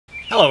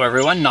Hello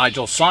everyone,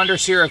 Nigel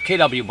Saunders here of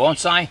KW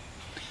Bonsai.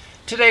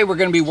 Today we're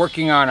going to be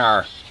working on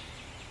our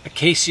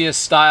Acacia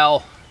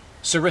style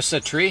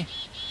Serissa tree.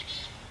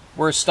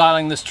 We're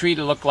styling this tree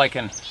to look like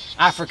an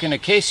African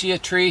Acacia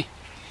tree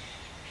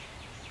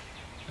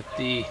with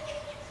the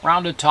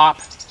rounded top.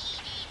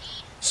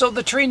 So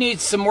the tree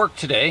needs some work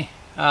today,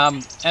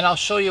 and I'll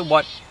show you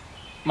what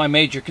my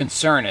major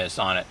concern is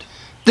on it.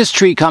 This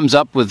tree comes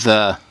up with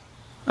a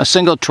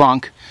single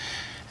trunk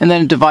and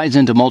then it divides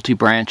into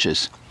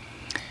multi-branches.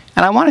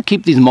 And I want to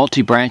keep these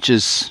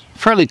multi-branches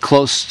fairly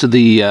close to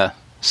the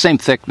same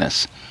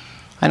thickness.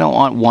 I don't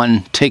want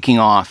one taking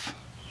off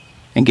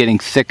and getting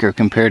thicker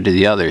compared to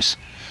the others,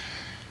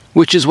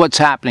 which is what's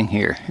happening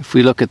here. If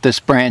we look at this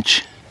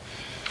branch,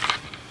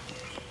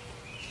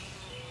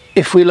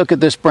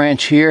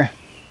 here,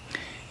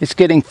 it's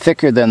getting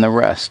thicker than the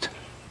rest.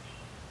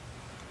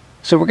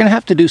 So we're going to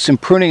have to do some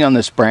pruning on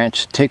this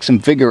branch, take some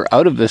vigor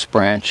out of this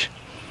branch,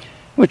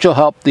 which will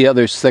help the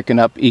others thicken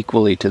up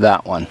equally to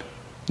that one.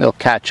 They'll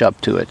catch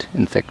up to it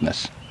in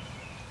thickness.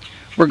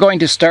 We're going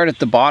to start at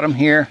the bottom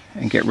here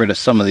and get rid of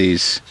some of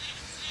these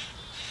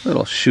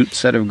little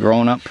shoots that have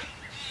grown up.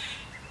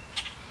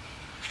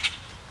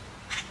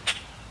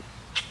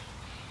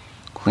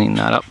 Clean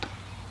that up.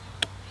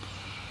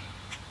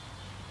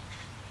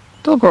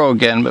 They'll grow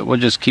again, but we'll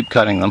just keep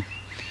cutting them.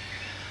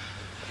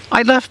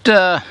 I left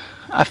a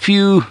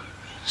few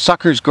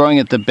suckers growing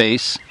at the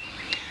base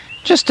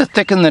just to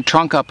thicken the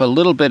trunk up a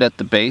little bit at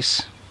the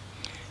base.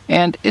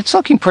 And it's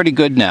looking pretty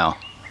good now.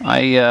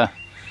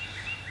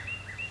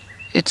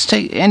 It's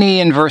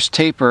any inverse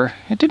taper.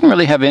 It didn't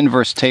really have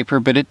inverse taper,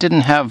 but it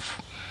didn't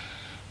have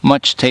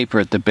much taper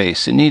at the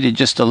base. It needed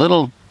just a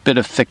little bit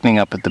of thickening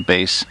up at the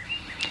base.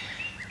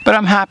 But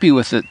I'm happy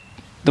with it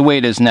the way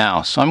it is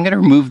now, so I'm going to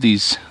remove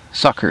these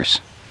suckers.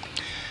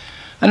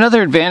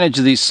 Another advantage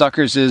of these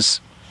suckers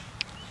is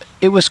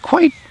it was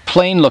quite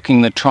plain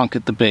looking, the trunk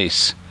at the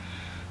base.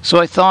 So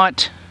I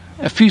thought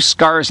a few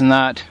scars in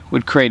that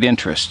would create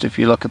interest. If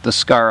you look at the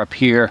scar up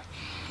here,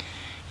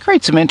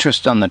 create some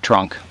interest on the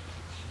trunk.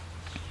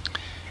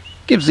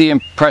 Gives the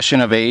impression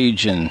of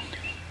age and,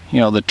 you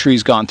know, the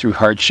tree's gone through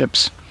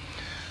hardships.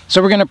 So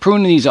we're going to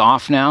prune these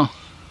off now.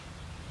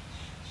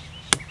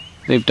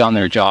 They've done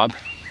their job.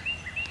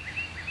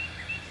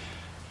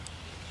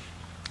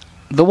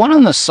 The one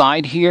on the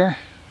side here,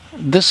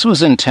 this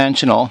was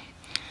intentional,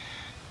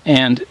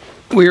 and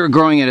we were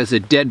growing it as a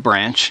dead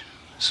branch.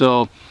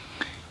 So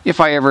if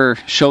I ever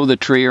show the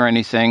tree or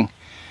anything,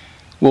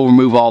 we'll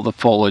remove all the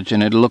foliage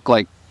and it'll look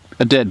like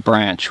a dead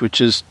branch, which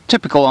is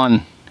typical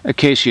on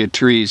acacia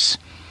trees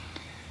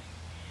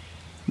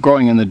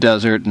growing in the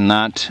desert, and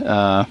that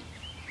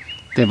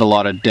they have a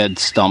lot of dead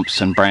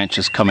stumps and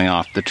branches coming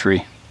off the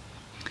tree.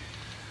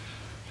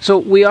 So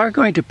we are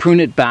going to prune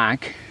it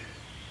back.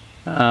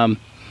 I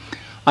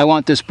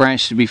want this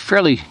branch to be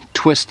fairly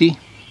twisty,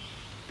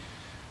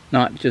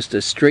 not just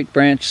a straight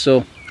branch,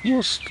 so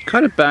we'll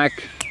cut it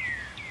back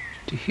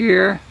to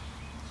here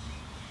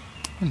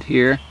and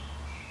here.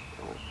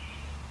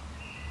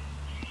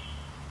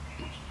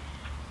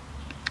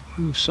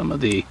 Move some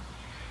of the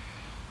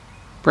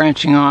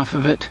branching off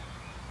of it.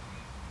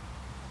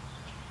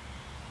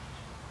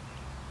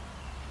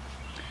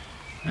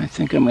 I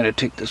think I'm going to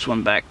take this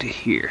one back to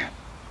here.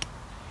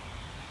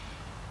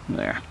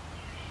 There.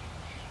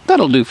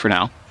 That'll do for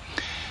now.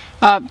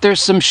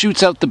 There's some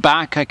shoots out the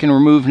back I can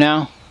remove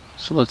now,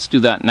 so let's do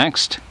that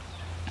next.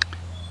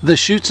 The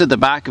shoots at the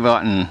back have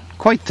gotten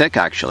quite thick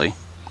actually,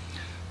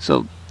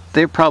 so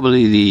they're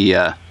probably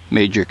the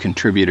major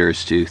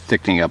contributors to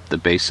thickening up the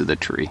base of the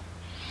tree.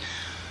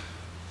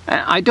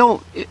 I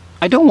don't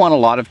want a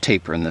lot of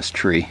taper in this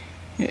tree.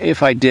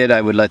 If I did,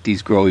 I would let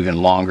these grow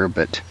even longer,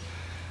 but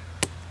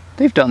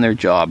they've done their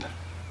job.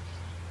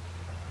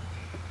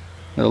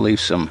 They'll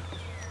leave some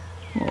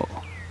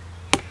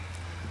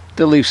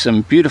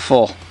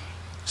beautiful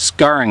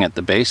scarring at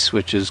the base,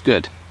 which is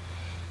good.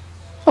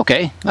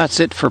 Okay, that's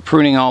it for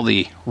pruning all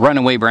the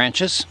runaway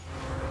branches.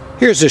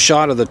 Here's a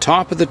shot of the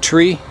top of the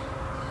tree.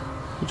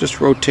 We'll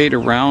just rotate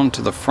around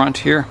to the front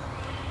here.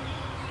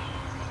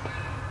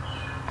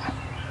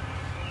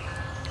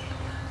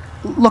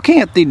 Looking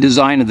at the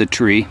design of the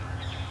tree,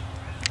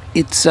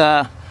 it's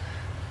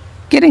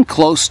getting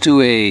close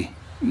to a,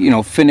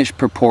 finished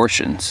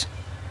proportions,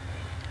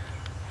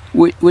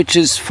 which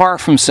is far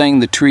from saying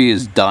the tree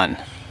is done.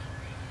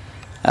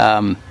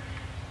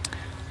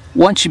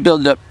 Once you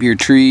build up your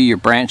tree, your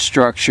branch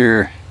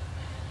structure,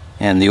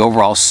 and the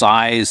overall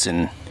size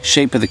and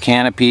shape of the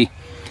canopy,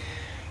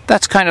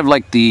 that's kind of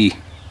like a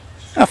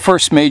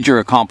first major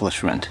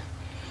accomplishment.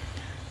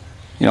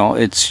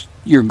 It's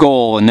your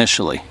goal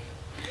initially.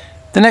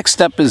 The next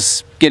step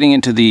is getting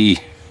into the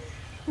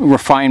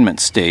refinement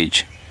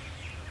stage,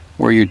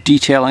 where you're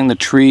detailing the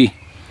tree,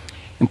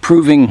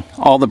 improving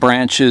all the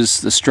branches,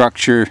 the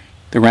structure,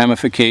 the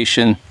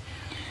ramification,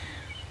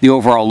 the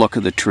overall look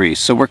of the tree.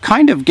 So we're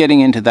kind of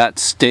getting into that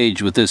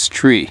stage with this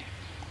tree,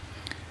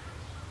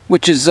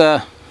 which is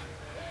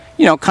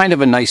kind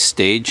of a nice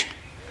stage.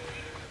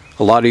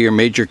 A lot of your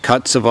major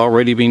cuts have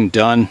already been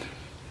done.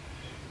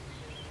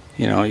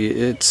 You know,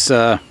 it's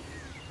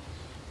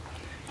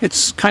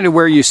kind of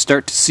where you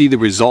start to see the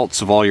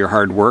results of all your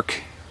hard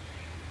work.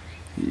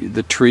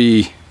 The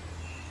tree,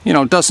 you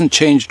know, doesn't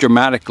change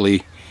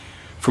dramatically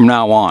from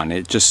now on.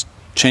 It just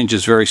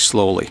changes very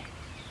slowly.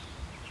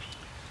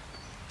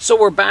 So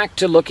we're back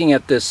to looking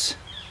at this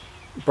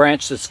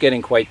branch that's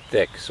getting quite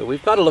thick. So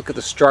we've got to look at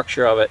the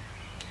structure of it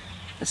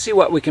and see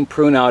what we can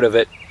prune out of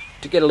it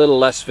to get a little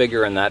less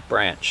vigor in that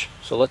branch.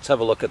 So let's have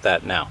a look at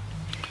that now.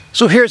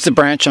 So here's the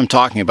branch I'm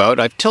talking about.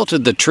 I've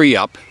tilted the tree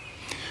up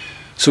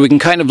so we can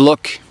kind of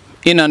look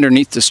in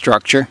underneath the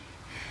structure.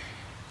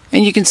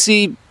 And you can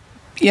see,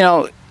 you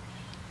know,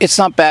 it's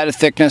not bad a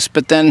thickness,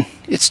 but then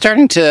it's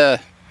starting to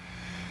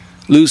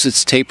lose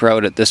its taper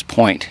out at this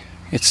point.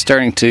 It's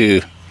starting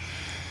to,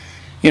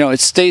 you know, it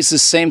stays the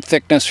same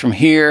thickness from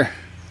here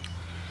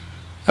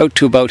out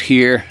to about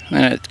here,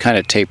 and it kind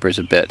of tapers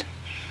a bit.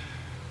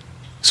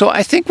 So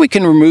I think we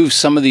can remove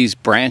some of these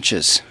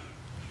branches.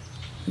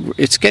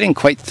 It's getting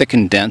quite thick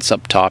and dense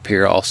up top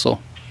here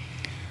also.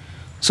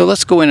 So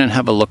let's go in and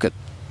have a look at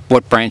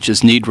what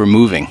branches need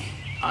removing.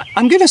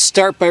 I'm going to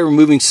start by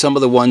removing some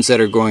of the ones that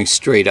are going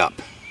straight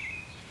up.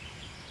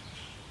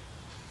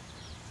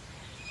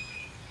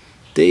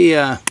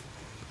 They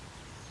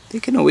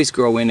can always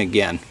grow in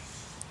again.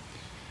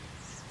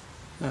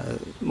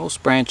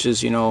 Most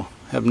branches, you know,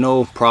 have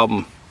no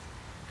problem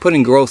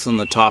putting growth on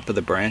the top of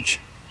the branch.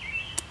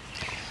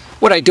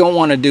 What I don't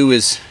want to do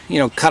is, you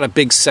know, cut a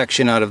big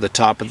section out of the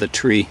top of the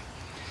tree.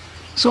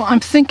 So I'm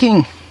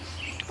thinking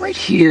right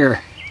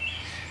here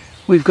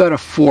we've got a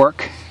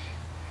fork,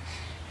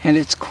 and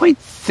it's quite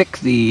thick.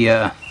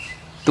 The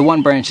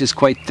one branch is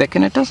quite thick,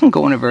 and it doesn't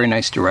go in a very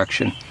nice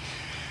direction.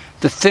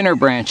 The thinner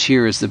branch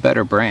here is the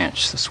better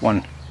branch, this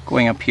one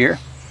going up here.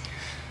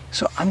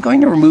 So I'm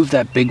going to remove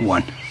that big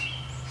one.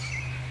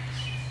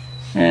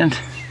 And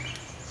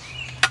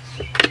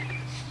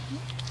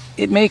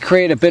it may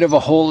create a bit of a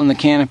hole in the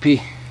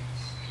canopy.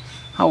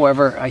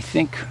 However, I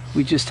think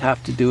we just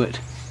have to do it.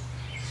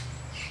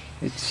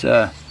 It's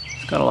got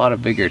a lot of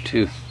vigor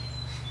too.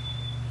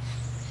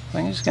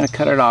 I'm just going to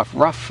cut it off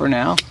rough for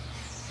now.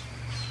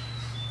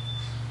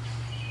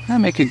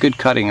 That'll make a good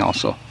cutting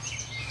also.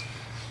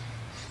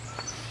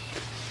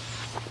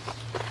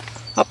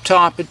 Up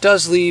top it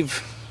does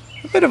leave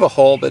a bit of a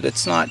hole, but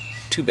it's not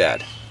too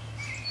bad.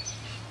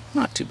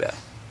 Not too bad.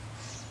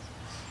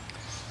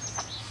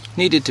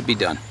 Needed to be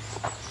done.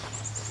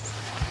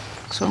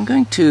 So I'm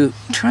going to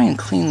try and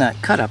clean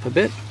that cut up a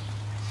bit.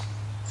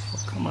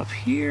 We'll come up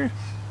here.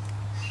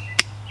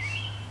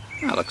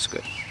 That looks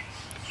good.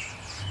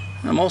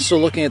 I'm also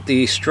looking at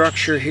the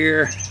structure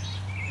here.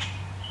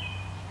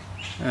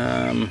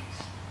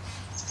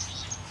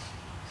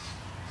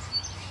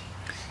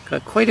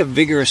 Got quite a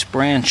vigorous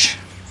branch,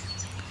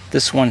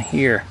 this one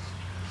here.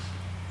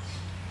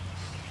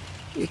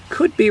 It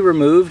could be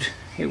removed.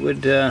 It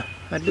would,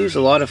 I'd lose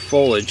a lot of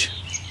foliage.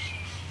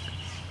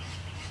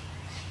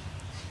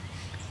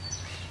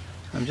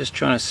 I'm just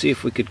trying to see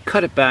if we could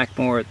cut it back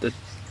more at the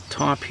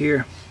top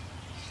here.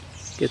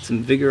 Get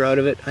some vigor out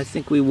of it. I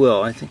think we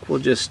will. I think we'll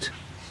just...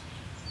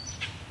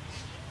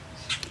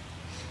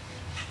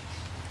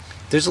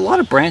 There's a lot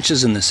of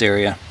branches in this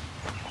area.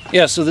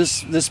 Yeah, so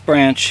this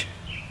branch,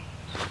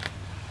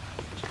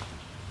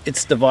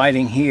 it's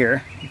dividing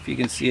here. If you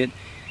can see it,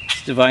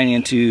 it's dividing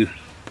into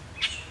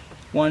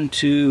 1,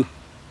 2,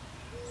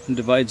 and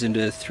divides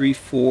into 3,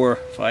 4,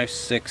 5,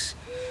 6.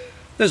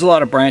 There's a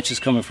lot of branches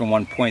coming from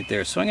one point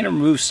there. So I'm going to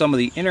remove some of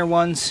the inner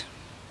ones.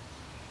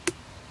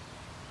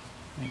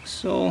 Like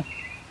so.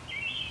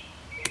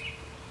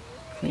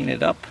 Clean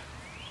it up.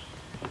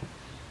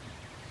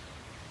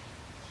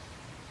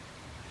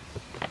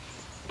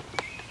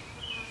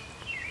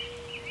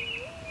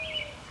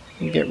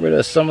 And get rid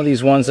of some of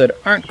these ones that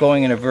aren't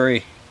going in a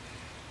very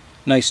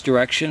nice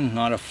direction,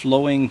 not a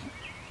flowing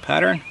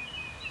pattern.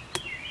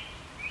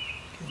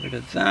 Get rid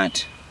of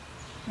that.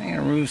 I'm going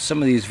to remove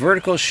some of these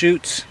vertical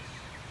shoots.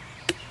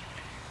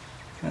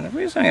 And the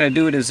reason I'm going to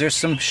do it is there's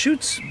some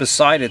shoots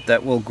beside it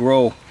that will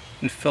grow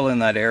and fill in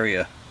that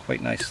area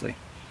quite nicely.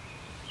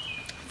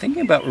 I'm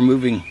thinking about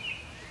removing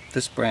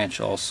this branch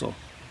also.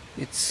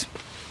 It's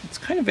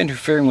kind of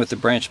interfering with the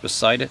branch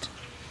beside it.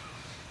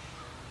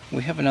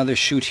 We have another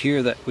shoot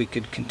here that we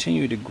could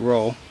continue to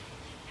grow.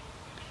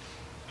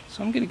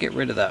 So I'm going to get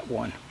rid of that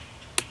one.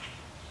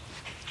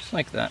 Just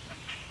like that.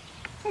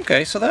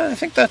 Okay, so I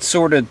think that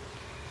sorted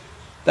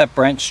that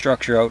branch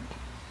structure out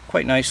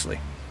quite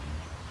nicely.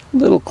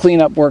 Little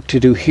cleanup work to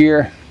do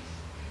here.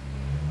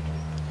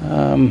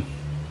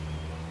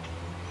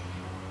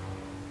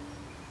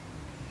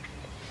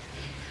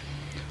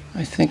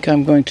 I think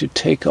I'm going to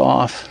take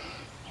off,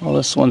 well,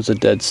 this one's a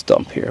dead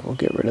stump here. We'll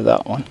get rid of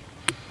that one.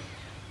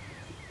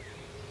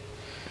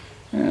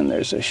 And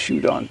there's a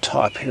shoot on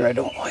top here I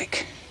don't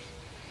like.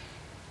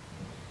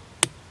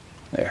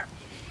 There.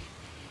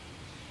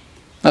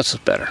 That's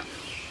better.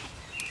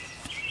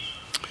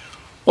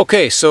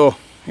 Okay, so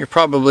you're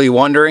probably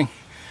wondering,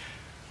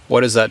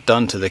 what has that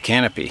done to the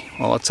canopy?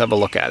 Well, let's have a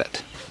look at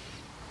it.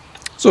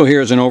 So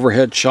here's an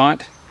overhead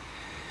shot.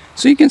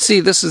 So you can see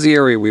this is the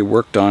area we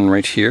worked on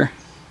right here.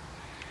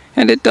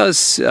 And it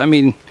does, I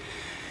mean,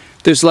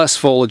 there's less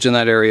foliage in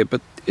that area,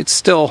 but it's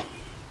still,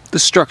 the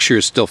structure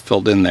is still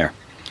filled in there.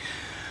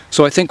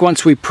 So I think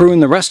once we prune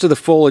the rest of the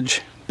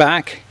foliage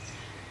back,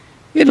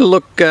 it'll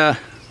look good.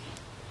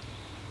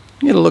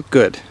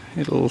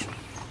 It'll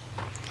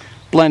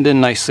blend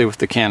in nicely with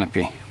the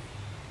canopy.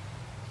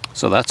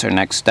 So that's our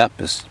next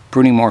step, is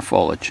pruning more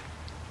foliage.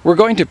 We're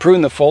going to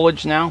prune the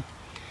foliage now.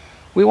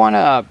 We want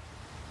to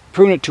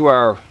prune it to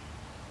our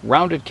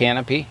rounded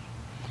canopy.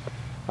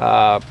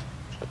 Left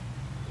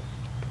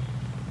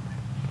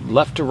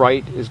to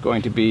right is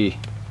going to be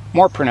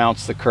more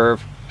pronounced, the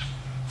curve.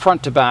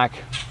 Front to back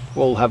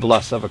will have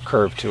less of a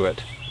curve to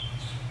it,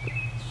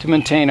 to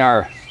maintain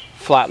our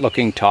flat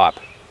looking top.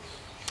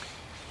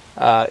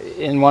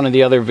 In one of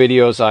the other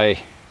videos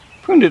I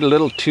pruned it a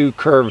little too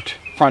curved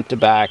front to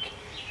back,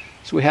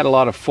 so we had a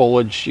lot of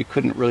foliage. You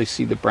couldn't really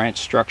see the branch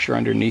structure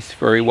underneath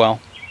very well.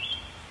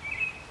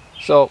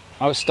 So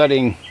I was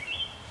studying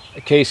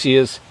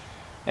acacias,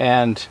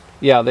 and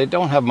yeah, they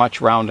don't have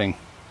much rounding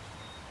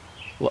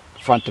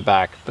front to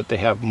back, but they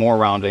have more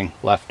rounding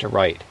left to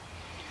right.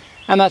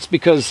 And that's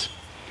because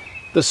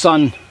the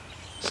sun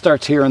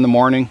starts here in the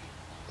morning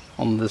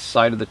on this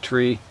side of the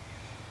tree,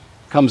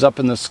 comes up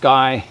in the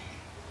sky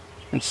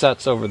and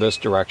sets over this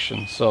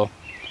direction. So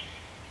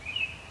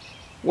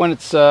when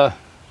it's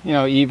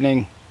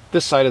evening,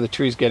 this side of the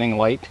tree is getting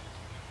light,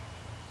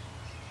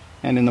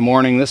 and in the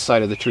morning this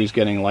side of the tree is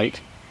getting light.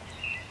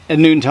 At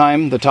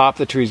noontime the top of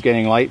the tree is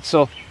getting light.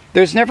 So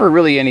there's never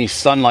really any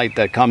sunlight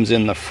that comes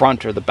in the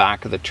front or the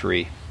back of the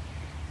tree,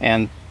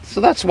 and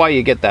so that's why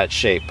you get that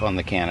shape on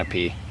the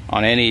canopy.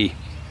 On any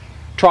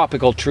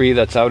tropical tree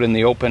that's out in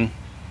the open,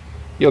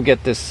 you'll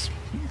get this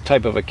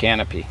type of a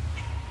canopy.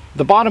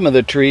 The bottom of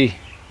the tree,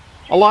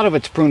 a lot of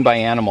it's pruned by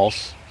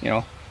animals,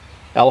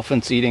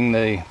 elephants eating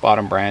the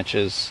bottom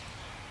branches,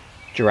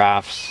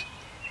 giraffes,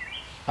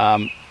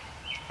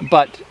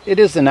 but it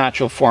is the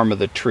natural form of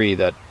the tree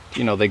that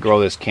they grow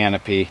this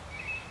canopy.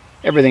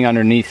 Everything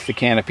underneath the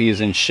canopy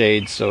is in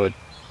shade, so it,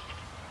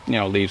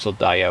 leaves will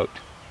die out.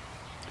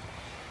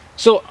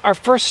 So our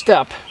first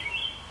step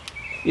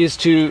is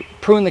to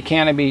prune the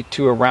canopy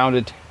to a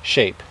rounded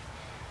shape,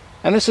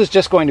 and this is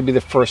just going to be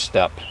the first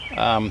step.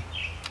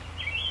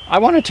 I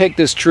want to take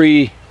this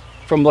tree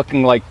from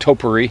looking like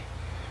topiary,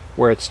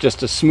 where it's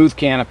just a smooth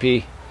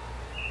canopy,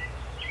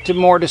 to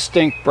more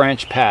distinct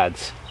branch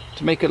pads,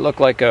 to make it look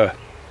like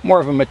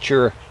more of a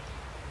mature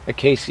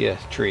acacia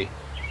tree.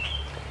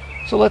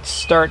 So let's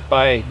start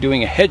by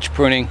doing a hedge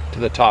pruning to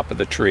the top of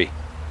the tree.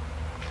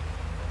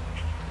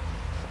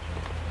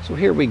 So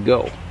here we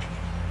go.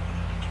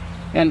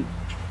 And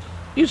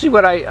usually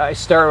what I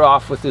start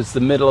off with is the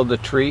middle of the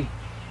tree,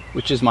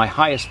 which is my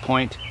highest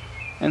point,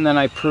 and then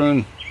I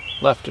prune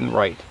left and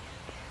right.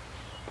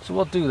 So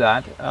we'll do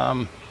that.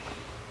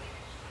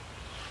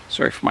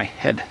 Sorry for my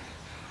head.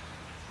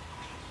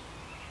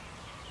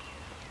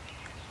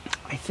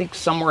 I think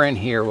somewhere in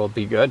here will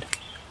be good.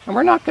 And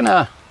we're not going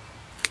to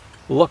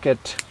look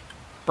at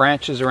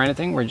branches or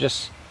anything. We're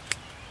just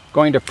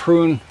going to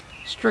prune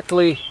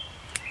strictly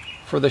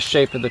for the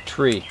shape of the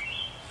tree.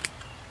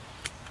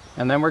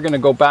 And then we're going to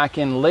go back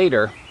in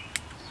later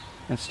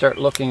and start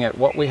looking at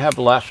what we have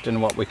left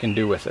and what we can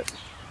do with it.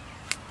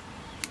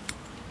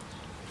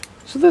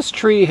 So this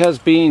tree has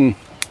been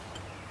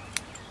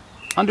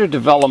under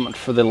development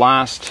for the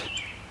last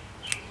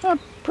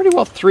pretty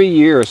well 3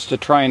 years to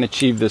try and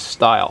achieve this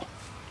style.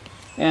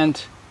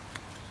 And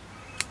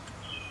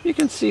you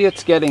can see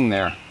it's getting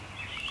there.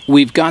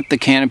 We've got the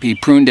canopy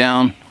pruned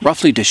down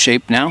roughly to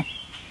shape now,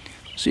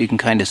 so you can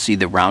kind of see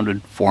the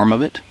rounded form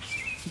of it.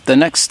 The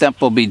next step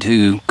will be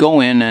to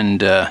go in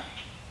and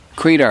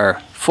create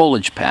our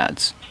foliage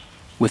pads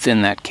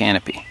within that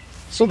canopy.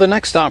 So the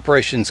next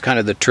operation is kind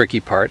of the tricky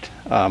part.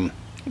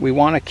 We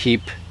want to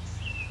keep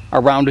a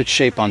rounded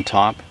shape on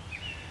top,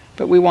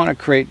 but we want to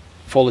create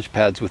foliage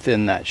pads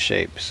within that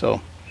shape.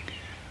 So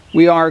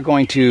we are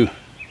going to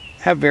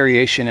have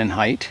variation in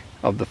height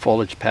of the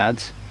foliage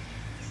pads,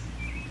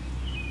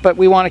 but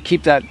we want to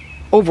keep that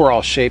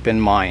overall shape in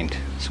mind.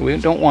 So we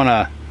don't want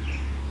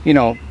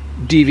to,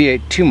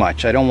 deviate too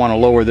much. I don't want to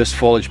lower this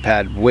foliage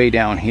pad way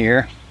down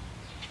here.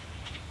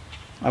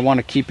 I want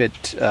to keep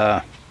it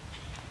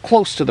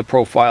close to the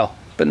profile,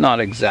 but not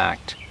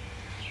exact,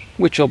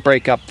 which will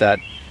break up that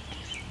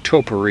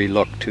topiary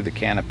look to the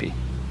canopy.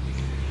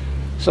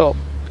 So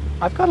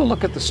I've got to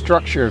look at the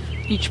structure of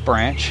each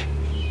branch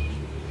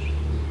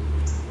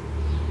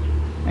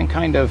and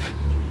kind of,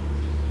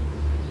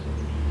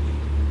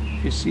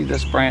 if you see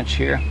this branch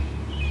here,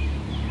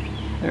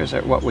 there's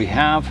what we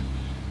have.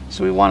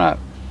 So we want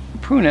to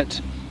prune it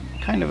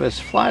kind of as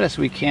flat as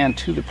we can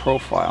to the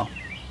profile.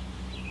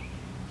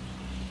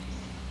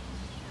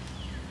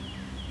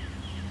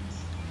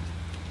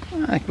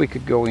 I think we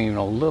could go even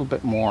a little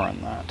bit more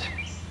on that.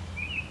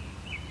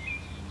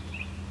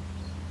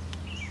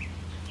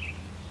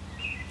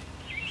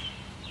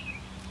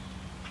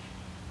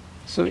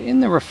 So in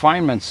the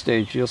refinement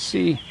stage, you'll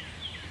see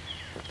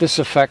this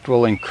effect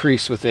will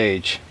increase with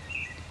age.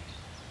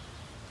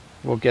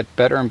 we'll get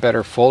better and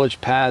better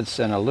foliage pads,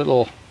 and a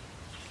little,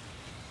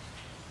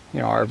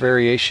 our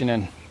variation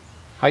in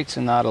heights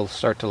and that'll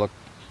start to look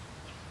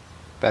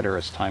better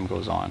as time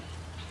goes on.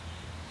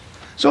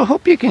 So I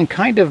hope you can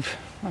kind of,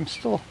 I'm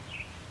still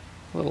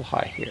a little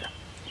high here.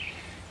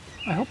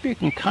 I hope you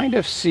can kind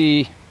of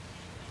see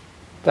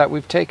that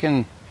we've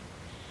taken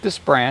this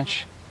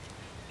branch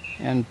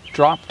and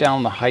dropped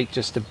down the height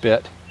just a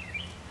bit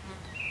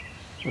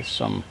with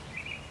some,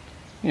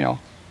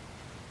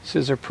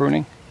 scissor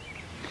pruning.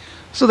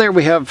 So there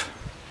we have,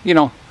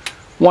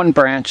 one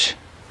branch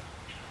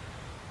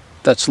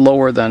that's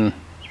lower than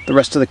the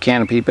rest of the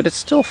canopy, but it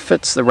still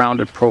fits the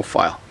rounded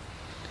profile.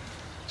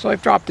 So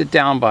I've dropped it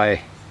down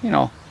by,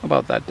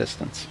 about that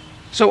distance.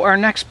 So our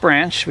next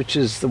branch, which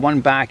is the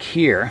one back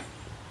here,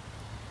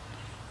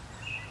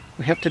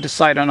 we have to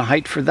decide on a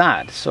height for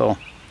that. So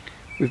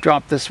we've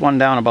dropped this one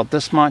down about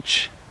this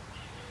much.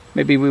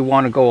 Maybe we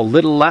want to go a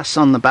little less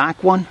on the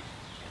back one.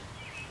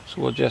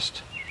 So we'll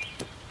just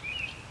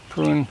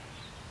prune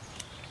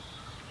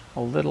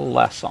a little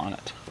less on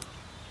it.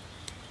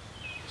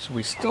 So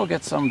we still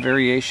get some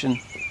variation.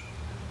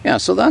 Yeah,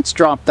 so that's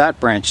dropped that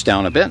branch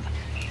down a bit.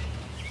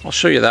 I'll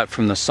show you that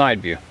from the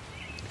side view.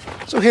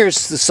 So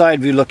here's the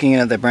side view looking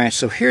at the branch.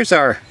 So here's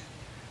our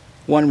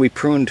one we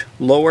pruned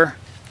lower,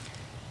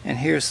 and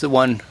here's the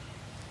one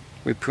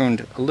we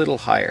pruned a little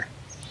higher.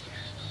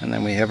 And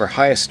then we have our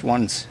highest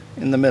ones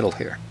in the middle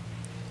here.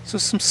 So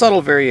some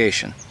subtle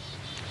variation.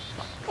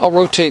 I'll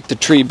rotate the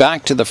tree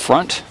back to the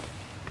front.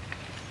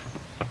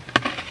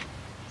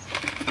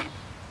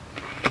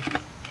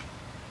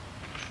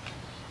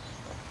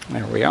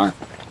 There we are.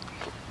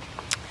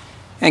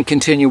 And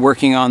continue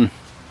working on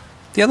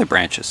the other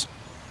branches.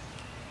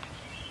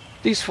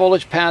 These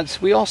foliage pads,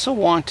 we also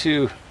want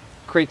to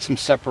create some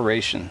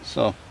separation.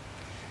 So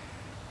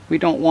we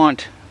don't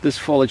want this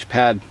foliage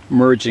pad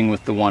merging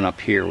with the one up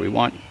here. We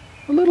want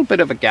a little bit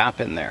of a gap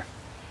in there.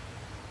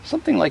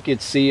 Something like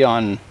you'd see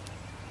on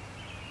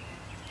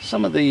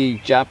some of the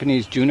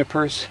Japanese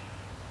junipers.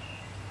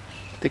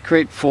 They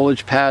create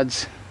foliage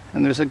pads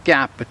and there's a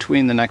gap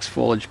between the next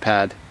foliage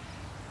pad.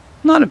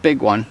 Not a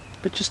big one,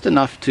 but just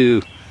enough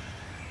to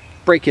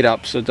break it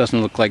up so it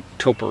doesn't look like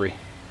topiary.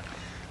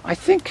 I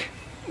think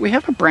we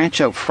have a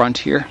branch out front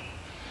here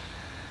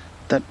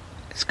that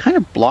is kind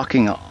of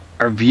blocking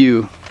our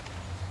view,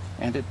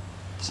 and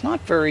it's not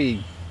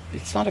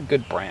a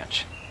good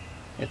branch.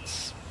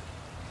 It's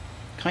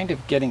kind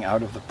of getting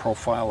out of the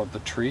profile of the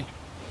tree.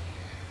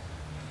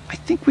 I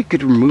think we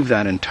could remove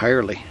that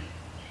entirely.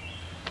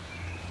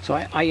 So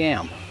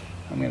I'm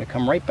going to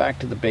come right back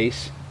to the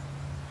base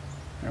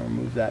and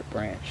remove that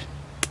branch.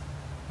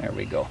 There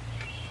we go.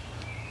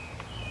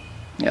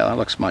 Yeah, that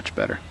looks much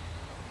better.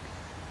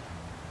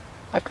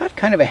 I've got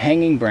kind of a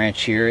hanging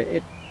branch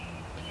here.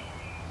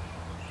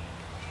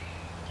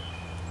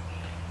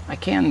 I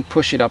can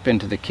push it up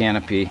into the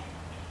canopy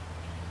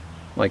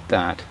like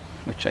that,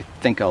 which I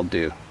think I'll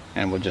do,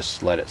 and we'll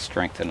just let it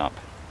strengthen up.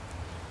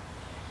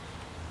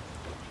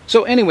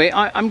 So anyway,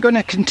 I'm going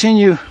to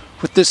continue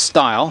with this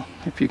style,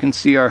 if you can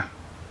see our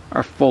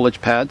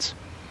foliage pads,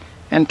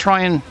 and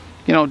try and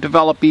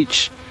develop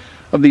each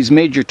of these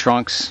major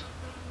trunks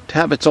to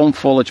have its own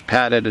foliage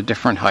pad at a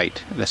different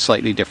height, at a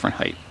slightly different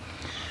height.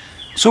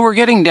 So we're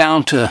getting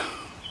down to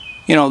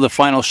the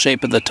final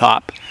shape of the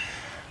top.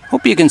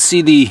 Hope you can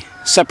see the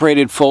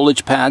separated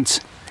foliage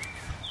pads.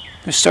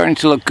 They're starting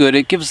to look good.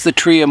 It gives the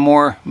tree a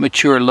more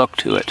mature look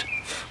to it.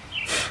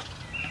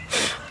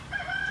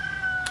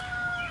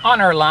 On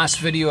our last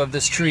video of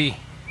this tree,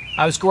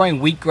 I was growing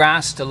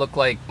wheatgrass to look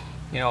like,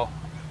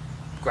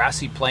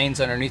 grassy plains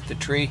underneath the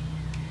tree.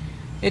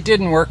 It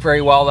didn't work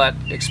very well, that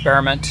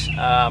experiment.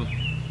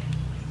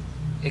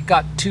 It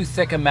got too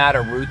thick a mat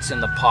of roots in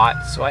the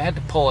pot, so I had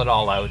to pull it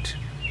all out,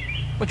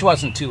 which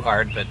wasn't too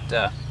hard,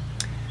 but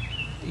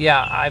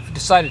yeah, I've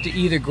decided to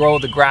either grow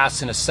the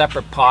grass in a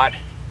separate pot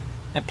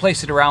and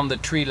place it around the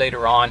tree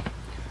later on,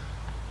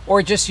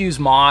 or just use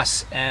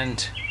moss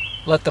and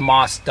let the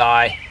moss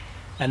die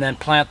and then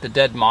plant the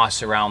dead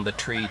moss around the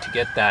tree to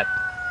get that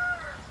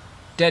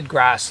dead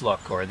grass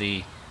look, or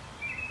the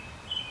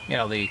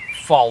the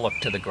fall look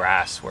to the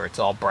grass where it's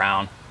all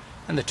brown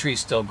and the tree's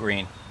still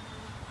green.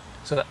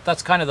 So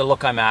that's kind of the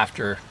look I'm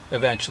after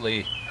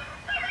eventually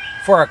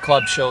for our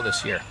club show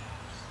this year.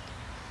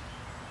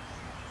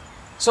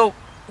 So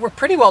we're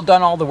pretty well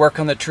done all the work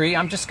on the tree.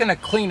 I'm just going to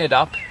clean it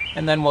up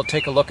and then we'll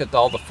take a look at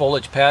all the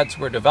foliage pads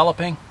we're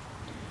developing.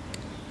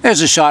 There's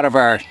a shot of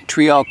our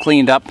tree all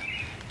cleaned up.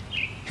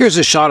 Here's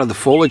a shot of the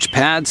foliage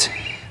pads.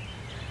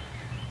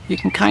 You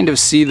can kind of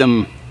see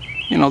them,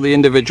 the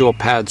individual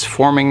pads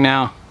forming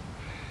now.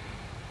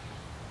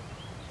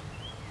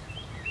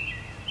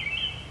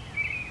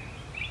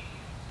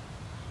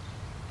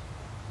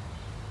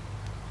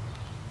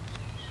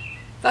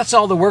 That's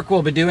all the work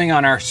we'll be doing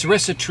on our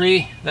Serissa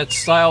tree that's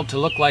styled to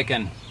look like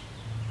an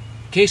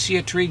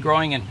Acacia tree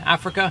growing in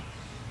Africa.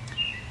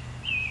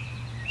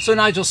 So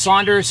Nigel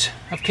Saunders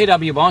of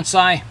KW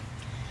Bonsai,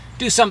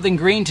 do something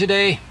green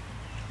today.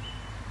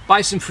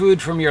 Buy some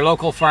food from your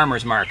local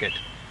farmer's market.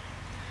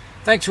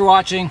 Thanks for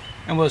watching.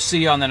 and we'll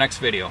see you on the next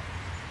video.